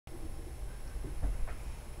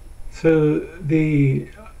So the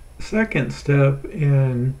second step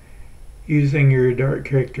in using your dark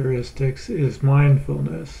characteristics is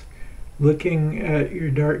mindfulness. Looking at your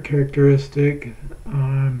dark characteristic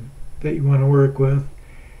that you want to work with,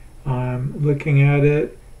 looking at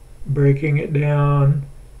it, breaking it down,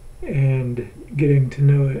 and getting to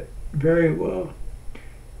know it very well.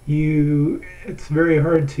 It's very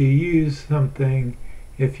hard to use something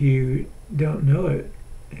if you don't know it,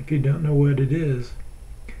 if you don't know what it is.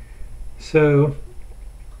 So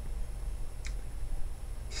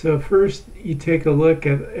first you take a look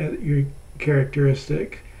at your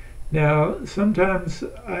characteristic. Now, sometimes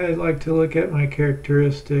I like to look at my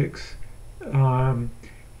characteristics in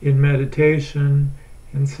meditation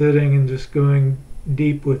and sitting and just going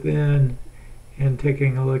deep within and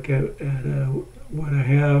taking a look at what I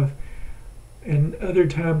have. And other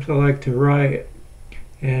times I like to write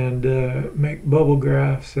and make bubble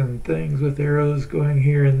graphs and things with arrows going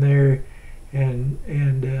here and there, and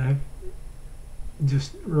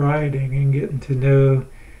just writing and getting to know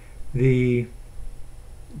the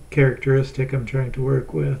characteristic I'm trying to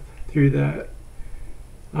work with through that.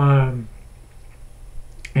 And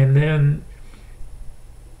then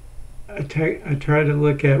I try to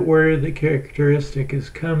look at where the characteristic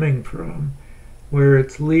is coming from, where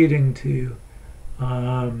it's leading to,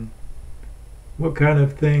 what kind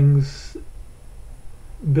of things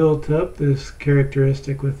built up this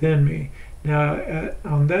characteristic within me. Now,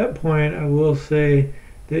 on that point, I will say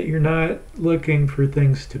that you're not looking for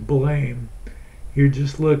things to blame. You're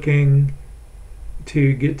just looking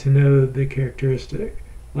to get to know the characteristic.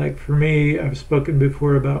 Like for me, I've spoken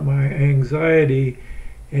before about my anxiety,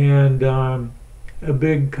 and a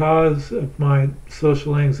big cause of my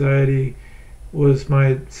social anxiety was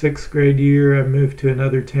my 6th grade year. I moved to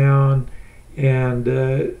another town, and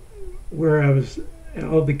where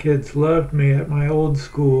all the kids loved me at my old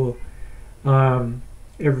school,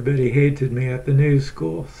 everybody hated me at the new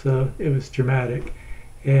school, so it was traumatic.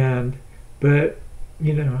 But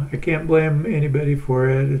I can't blame anybody for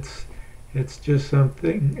it. It's just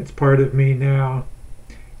something. It's part of me now,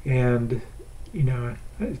 and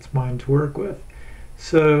it's mine to work with.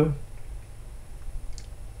 So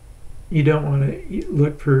you don't want to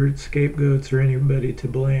look for scapegoats or anybody to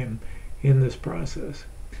blame in this process.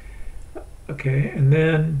 Okay, and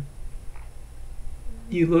then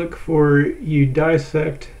you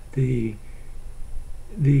dissect the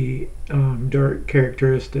dark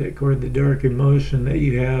characteristic or the dark emotion that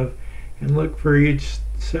you have, and look for each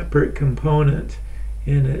separate component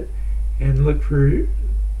in it, and look for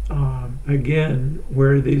again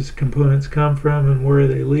where these components come from and where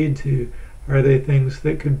they lead to. Are they things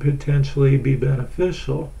that could potentially be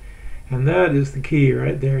beneficial? And that is the key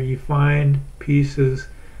right there. You find pieces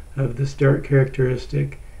of this dark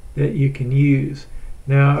characteristic that you can use.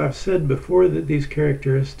 Now, I've said before that these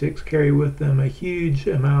characteristics carry with them a huge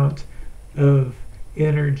amount of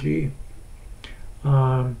energy.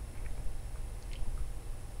 And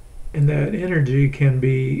that energy can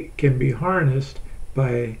be harnessed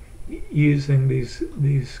by using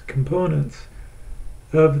these components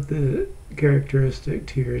of the characteristic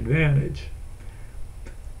to your advantage.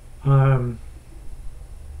 An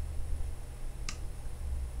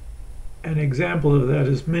example of that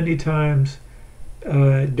is many times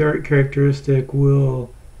a dark characteristic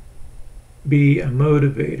will be a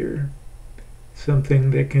motivator,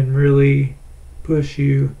 something that can really push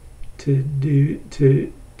you to do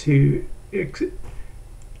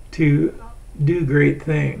great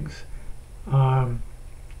things.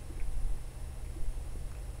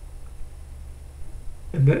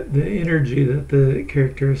 And that the energy that the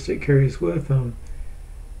characteristic carries with them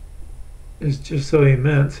is just so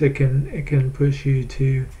immense. It can push you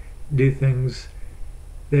to do things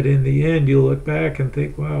that in the end you'll look back and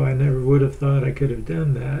think, wow, I never would have thought I could have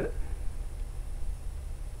done that.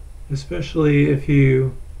 Especially if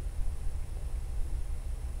you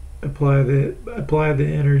apply the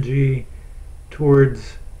energy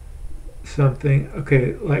towards something.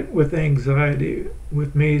 Okay, like with anxiety,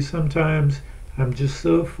 with me, sometimes I'm just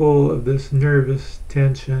so full of this nervous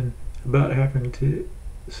tension about having to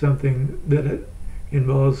something that it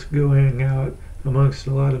involves going out amongst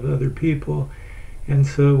a lot of other people. And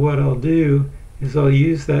so what I'll do is I'll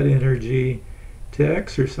use that energy to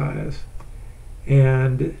exercise.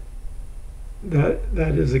 And that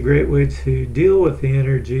is a great way to deal with the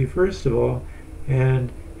energy, first of all, and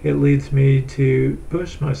it leads me to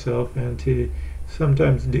push myself and to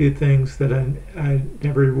sometimes do things that I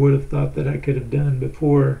never would have thought that I could have done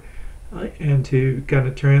before, and to kind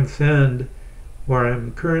of transcend where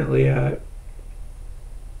I'm currently at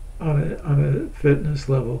on a fitness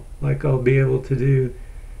level. Like I'll be able to do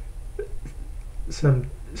some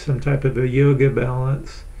type of a yoga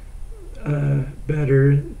balance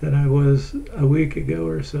better than I was a week ago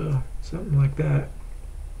or so, something like that.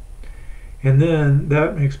 And then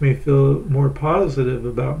that makes me feel more positive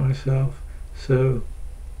about myself. So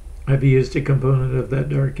I've used a component of that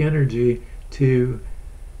dark energy to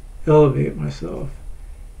elevate myself.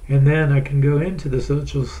 And then I can go into the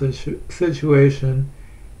social situation,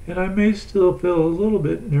 and I may still feel a little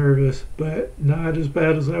bit nervous, but not as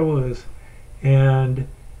bad as I was. And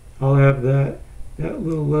I'll have that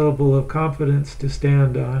little level of confidence to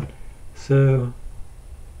stand on. So,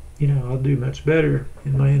 I'll do much better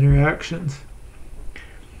in my interactions.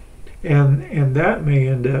 And that may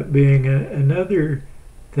end up being another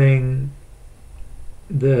thing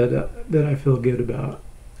that I feel good about,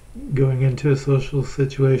 going into a social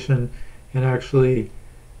situation and actually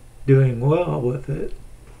doing well with it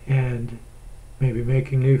and maybe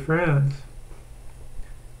making new friends.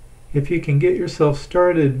 If you can get yourself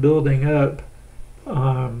started building up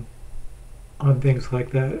on things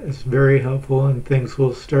like that, it's very helpful, and things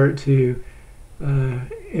will start to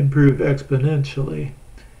improve exponentially.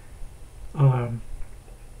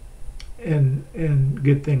 And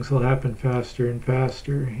good things will happen faster and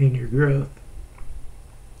faster in your growth.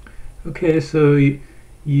 Okay, so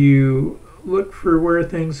you look for where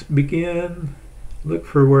things begin, look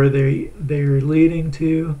for where they're leading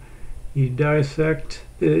to. You dissect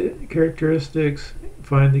the characteristics,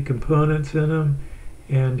 find the components in them,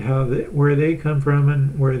 and where they come from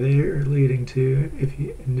and where they are leading to,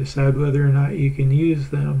 and decide whether or not you can use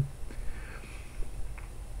them.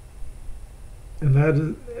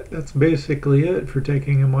 And that's basically it for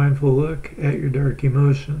taking a mindful look at your dark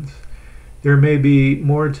emotions. There may be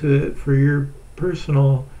more to it for your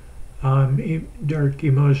personal dark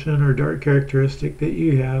emotion or dark characteristic that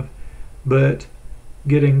you have, but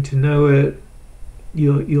getting to know it,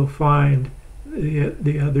 you'll find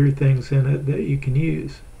the other things in it that you can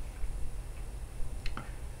use.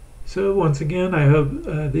 So once again, I hope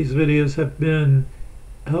these videos have been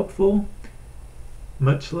helpful.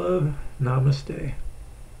 Much love. Namaste.